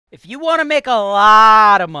If you want to make a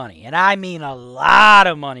lot of money, and I mean a lot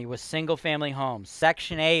of money with single-family homes,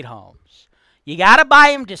 Section 8 homes, you got to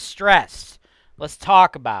buy them distressed. Let's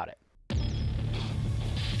talk about it.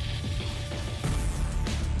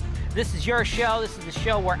 This is your show. This is the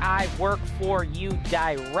show where I work for you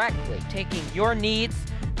directly, taking your needs.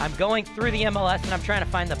 I'm going through the MLS, and I'm trying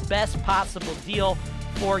to find the best possible deal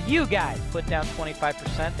for you guys. Put down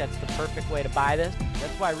 25%. That's the perfect way to buy this.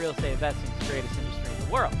 That's why real estate investing is the greatest industry in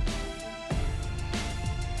the world.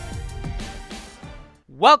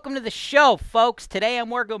 Welcome to the show, folks. Today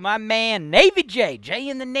I'm working with my man, Navy J. J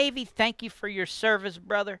in the Navy, thank you for your service,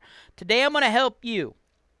 brother. Today I'm going to help you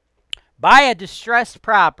buy a distressed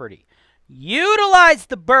property, utilize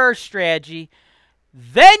the BRRRR strategy,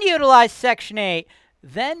 then utilize Section 8,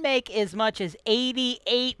 then make as much as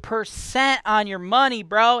 88% on your money,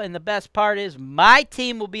 bro. And the best part is my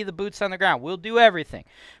team will be the boots on the ground. We'll do everything.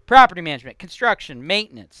 Property management, construction,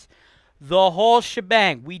 maintenance, the whole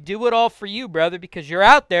shebang. We do it all for you, brother, because you're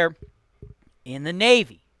out there in the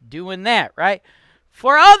Navy doing that, right?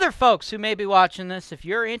 For other folks who may be watching this, if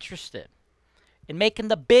you're interested in making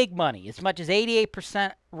the big money, as much as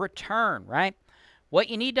 88% return, right? What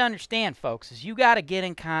you need to understand, folks, is you got to get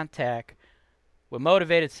in contact with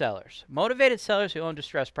motivated sellers who own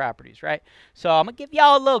distressed properties, right? So I'm going to give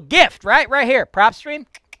y'all a little gift, right here. PropStream,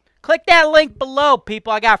 click that link below,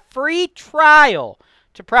 people. I got free trial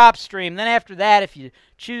to PropStream. Then after that, if you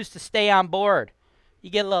choose to stay on board, you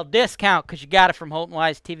get a little discount because you got it from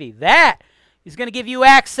HoltonWiseTV. That is going to give you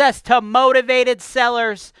access to motivated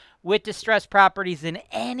sellers with distressed properties in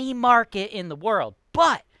any market in the world.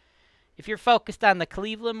 But if you're focused on the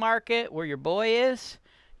Cleveland market where your boy is,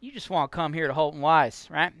 you just want to come here to Holton Wise,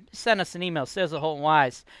 right? Send us an email,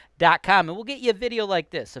 sales@HoltonWise.com, and we'll get you a video like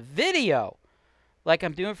this. A video like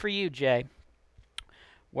I'm doing for you, Jay,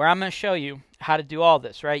 where I'm going to show you how to do all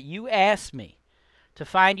this, right? You asked me to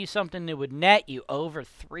find you something that would net you over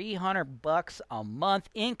 $300 a month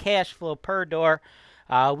in cash flow per door.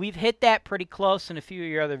 We've hit that pretty close in a few of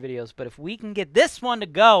your other videos, but if we can get this one to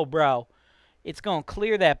go, bro, it's going to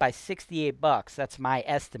clear that by $68. That's my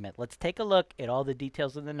estimate. Let's take a look at all the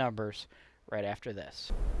details of the numbers right after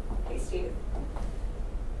this. Hey, Steve.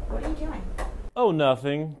 What are you doing? Oh,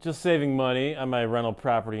 nothing. Just saving money on my rental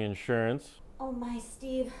property insurance. Oh, my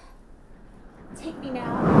Steve. Take me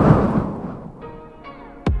now.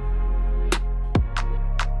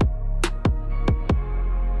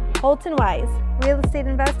 Holton Wise, real estate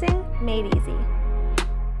investing made easy.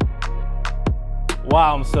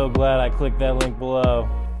 Wow, I'm so glad I clicked that link below.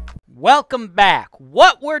 Welcome back.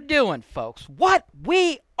 What we're doing, folks, what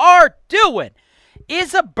we are doing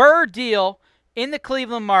is a BRRRR deal in the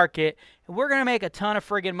Cleveland market, and we're going to make a ton of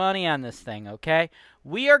friggin' money on this thing, okay?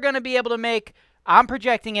 We are going to be able to make, I'm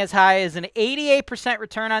projecting as high as an 88%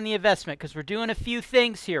 return on the investment because we're doing a few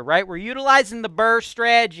things here, right? We're utilizing the BRRRR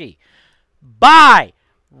strategy. Buy,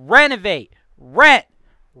 renovate, rent,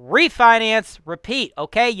 refinance, repeat,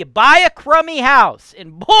 okay? You buy a crummy house,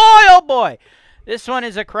 and boy, oh boy, this one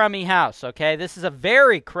is a crummy house, okay? This is a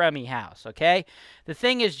very crummy house, okay? The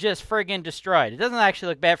thing is just friggin' destroyed. It doesn't actually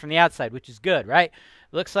look bad from the outside, which is good, right?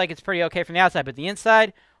 Looks like it's pretty okay from the outside, but the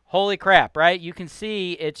inside, holy crap, right? You can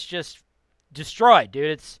see it's just destroyed,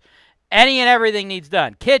 dude. It's any and everything needs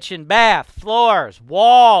done. Kitchen, bath, floors,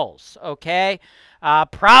 walls, okay?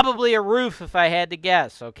 Probably a roof if I had to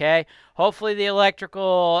guess, okay? Hopefully the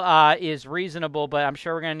electrical is reasonable, but I'm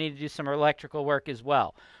sure we're going to need to do some electrical work as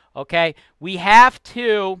well, okay? We have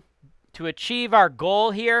to achieve our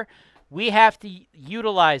goal here, we have to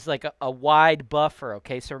utilize like a wide buffer,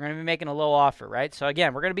 okay? So we're going to be making a low offer, right? So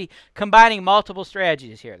again, we're going to be combining multiple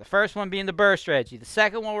strategies here. The first one being the BRRRR strategy. The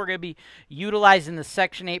second one, we're going to be utilizing the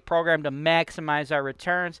Section 8 program to maximize our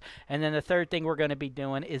returns. And then the third thing we're going to be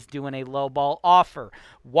doing is doing a low ball offer.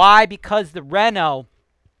 Why? Because the reno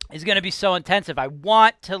is going to be so intensive. I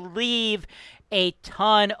want to leave a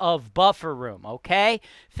ton of buffer room, okay?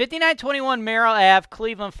 5921 Merrill Ave,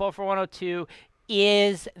 Cleveland 44102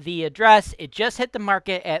 is the address. It just hit the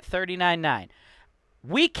market at $39.9.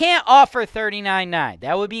 We can't offer $39.9.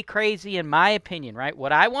 That would be crazy in my opinion, right?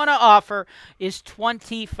 What I want to offer is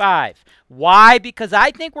 $25. Why? Because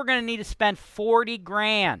I think we're going to need to spend 40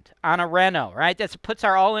 grand on a reno, right? That puts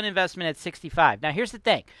our all-in investment at 65. Now, here's the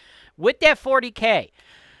thing. With that 40K,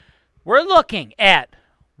 we're looking at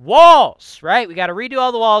walls, right? We got to redo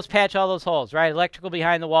all the walls, patch all those holes, right? Electrical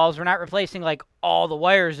behind the walls. We're not replacing like all the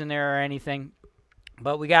wires in there or anything.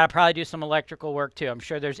 But we got to probably do some electrical work, too. I'm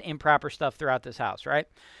sure there's improper stuff throughout this house, right?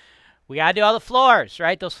 We got to do all the floors,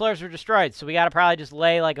 right? Those floors were destroyed, so we got to probably just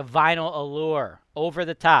lay like a vinyl allure over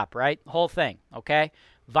the top, right? Whole thing, okay?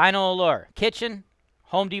 Vinyl allure. Kitchen,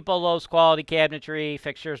 Home Depot lowest quality cabinetry,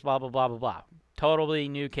 fixtures, blah, blah, blah, blah, blah. Totally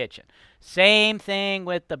new kitchen. Same thing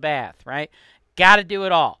with the bath, right? Got to do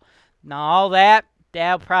it all. Now, all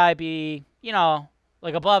that'll probably be, you know,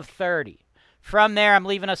 like above 30. From there, I'm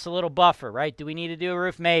leaving us a little buffer, right? Do we need to do a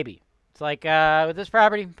roof? Maybe. It's like, with this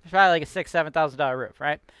property, it's probably like a $6,000, $7,000 roof,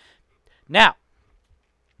 right? Now,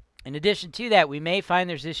 in addition to that, we may find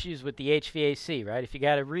there's issues with the HVAC, right? If you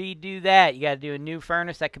got to redo that, you got to do a new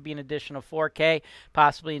furnace. That could be an additional $4K,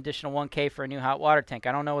 possibly an additional $1K for a new hot water tank.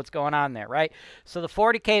 I don't know what's going on there, right? So the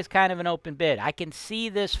 $40K is kind of an open bid. I can see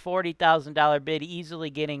this $40,000 bid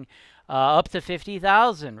easily getting up to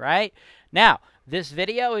 $50,000, right? Now, this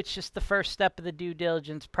video, it's just the first step of the due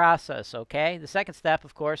diligence process, okay? The second step,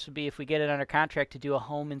 of course, would be if we get it under contract to do a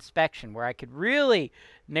home inspection where I could really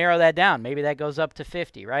narrow that down. Maybe that goes up to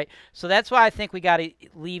 50, right? So that's why I think we got to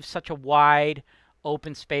leave such a wide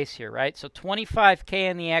open space here, right? So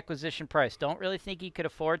 $25K in the acquisition price. Don't really think you could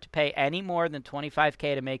afford to pay any more than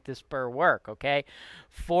 $25K to make this burr work, okay?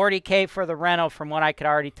 $40K for the rental from what I could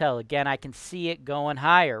already tell. Again, I can see it going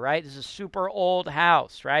higher, right? This is a super old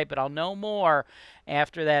house, right? But I'll know more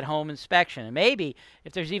after that home inspection. And maybe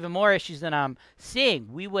if there's even more issues than I'm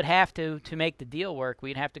seeing, we would have to make the deal work,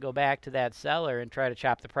 we'd have to go back to that seller and try to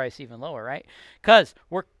chop the price even lower, right? Because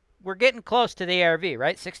we're getting close to the ARV,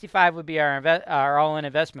 right? 65 would be our all-in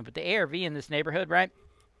investment, but the ARV in this neighborhood, right?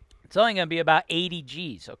 It's only going to be about 80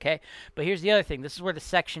 G's, okay? But here's the other thing. This is where the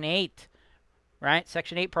Section 8, right?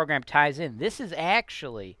 Section 8 program ties in. This is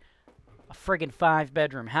actually a friggin'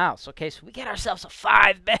 5-bedroom house, okay? So we get ourselves a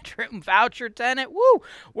 5-bedroom voucher tenant. Woo!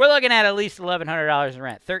 We're looking at least $1,100 in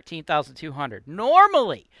rent, $13,200.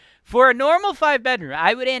 Normally, for a normal 5-bedroom,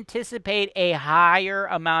 I would anticipate a higher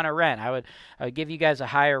amount of rent. I would give you guys a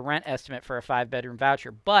higher rent estimate for a 5-bedroom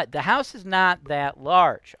voucher. But the house is not that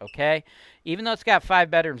large, okay? Even though it's got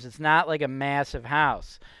 5 bedrooms, it's not like a massive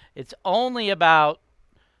house. It's only about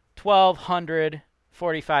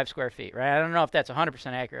 1,245 square feet, right? I don't know if that's 100%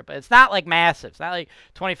 accurate, but it's not like massive. It's not like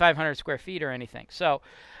 2,500 square feet or anything. So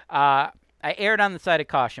I erred on the side of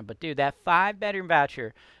caution. But, dude, that 5-bedroom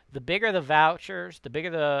voucher, the bigger the vouchers, the bigger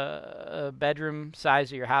the bedroom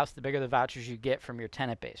size of your house, the bigger the vouchers you get from your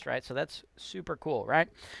tenant base, right? So that's super cool, right?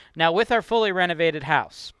 Now, with our fully renovated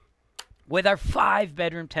house, with our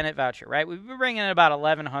 5-bedroom tenant voucher, right, we've been bringing in about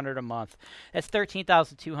 $1,100 a month. That's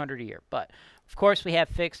 $13,200 a year. But, of course, we have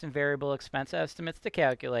fixed and variable expense estimates to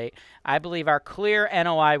calculate. I believe our clear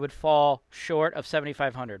NOI would fall short of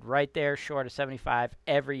 $7,500, right there, short of $75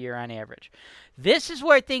 every year on average. This is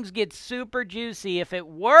where things get super juicy if it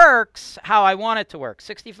works how I want it to work.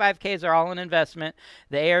 65K is our all-in investment.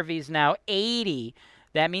 The ARV is now 80.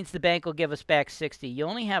 That means the bank will give us back 60. You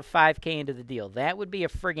only have 5K into the deal. That would be a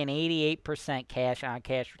friggin' 88%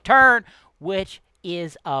 cash-on-cash return, which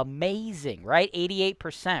is amazing, right?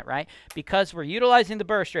 88%, right? Because we're utilizing the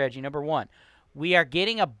burr strategy, number one. We are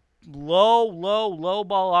getting a low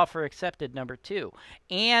ball offer accepted, number two.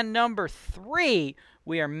 And number three,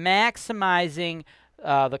 we are maximizing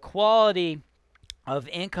the quality of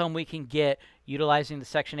income we can get utilizing the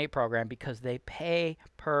Section 8 program because they pay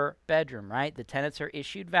per bedroom, right? The tenants are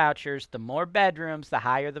issued vouchers. The more bedrooms, the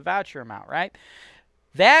higher the voucher amount, right?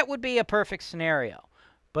 That would be a perfect scenario.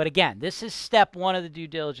 But again, this is step one of the due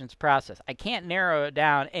diligence process. I can't narrow it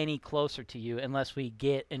down any closer to you unless we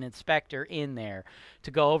get an inspector in there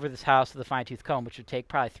to go over this house with a fine-tooth comb, which would take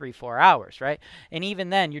probably 3-4 hours, right? And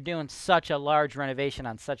even then, you're doing such a large renovation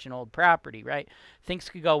on such an old property, right? Things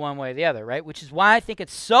could go one way or the other, right? Which is why I think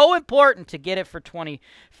it's so important to get it for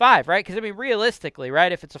 25, right? Because, I mean, realistically,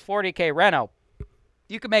 right, if it's a 40K reno,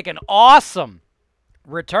 you can make an awesome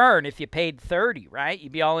return if you paid 30, right?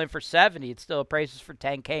 You'd be all in for 70. It still appraises for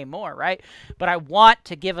 10K more, right? But I want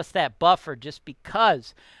to give us that buffer just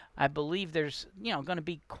because I believe there's, you know, going to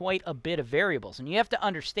be quite a bit of variables. And you have to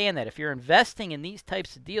understand that if you're investing in these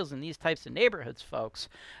types of deals in these types of neighborhoods, folks,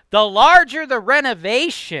 the larger the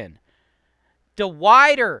renovation, the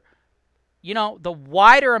wider, you know, the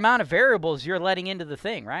wider amount of variables you're letting into the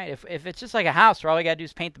thing, right? If it's just like a house where all you got to do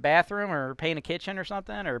is paint the bathroom or paint a kitchen or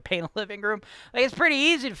something or paint a living room, like it's pretty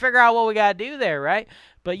easy to figure out what we got to do there, right?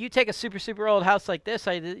 But you take a super old house like this,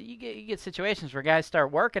 you get situations where guys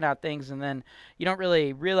start working on things and then you don't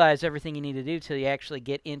really realize everything you need to do till you actually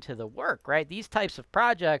get into the work, right? These types of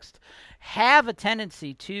projects have a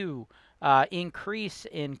tendency to increase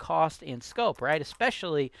in cost and scope, right?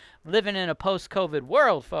 Especially living in a post-COVID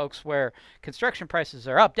world, folks, where construction prices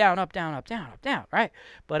are up, down, right?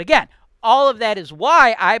 But again, all of that is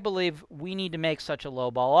why I believe we need to make such a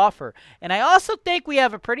low-ball offer. And I also think we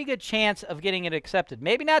have a pretty good chance of getting it accepted.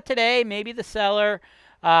 Maybe not today. Maybe the seller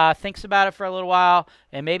thinks about it for a little while,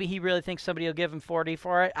 and maybe he really thinks somebody will give him 40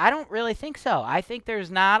 for it. I don't really think so. I think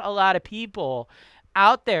there's not a lot of people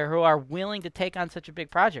out there who are willing to take on such a big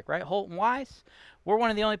project, right? Holton Wise, we're one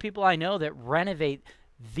of the only people I know that renovate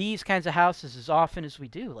these kinds of houses as often as we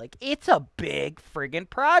do. Like, it's a big friggin'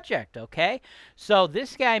 project, okay? So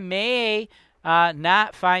this guy may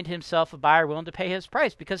not find himself a buyer willing to pay his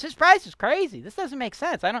price, because his price is crazy. This doesn't make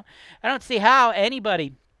sense. I don't see how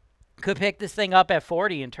anybody could pick this thing up at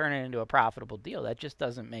 40 and turn it into a profitable deal. That just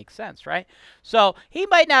doesn't make sense, right? So he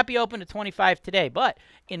might not be open to 25 today, but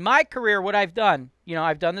in my career, what I've done, you know,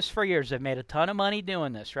 I've done this for years. I've made a ton of money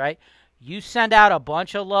doing this, right? You send out a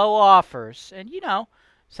bunch of low offers, and, you know,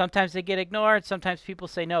 sometimes they get ignored. Sometimes people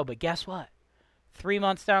say no, but guess what? 3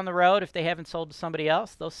 months down the road, if they haven't sold to somebody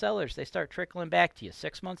else, those sellers, they start trickling back to you.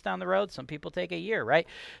 6 months down the road, some people take a year, right?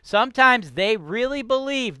 Sometimes they really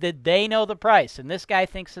believe that they know the price, and this guy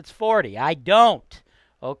thinks it's 40. I don't,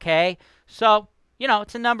 okay? So, you know,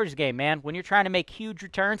 it's a numbers game, man. When you're trying to make huge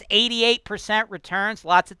returns, 88% returns,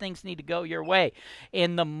 lots of things need to go your way.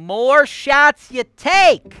 And the more shots you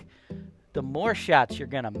take, the more shots you're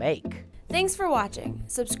going to make. Thanks for watching.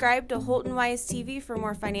 Subscribe to HoltonWiseTV for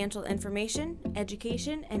more financial information,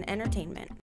 education, and entertainment.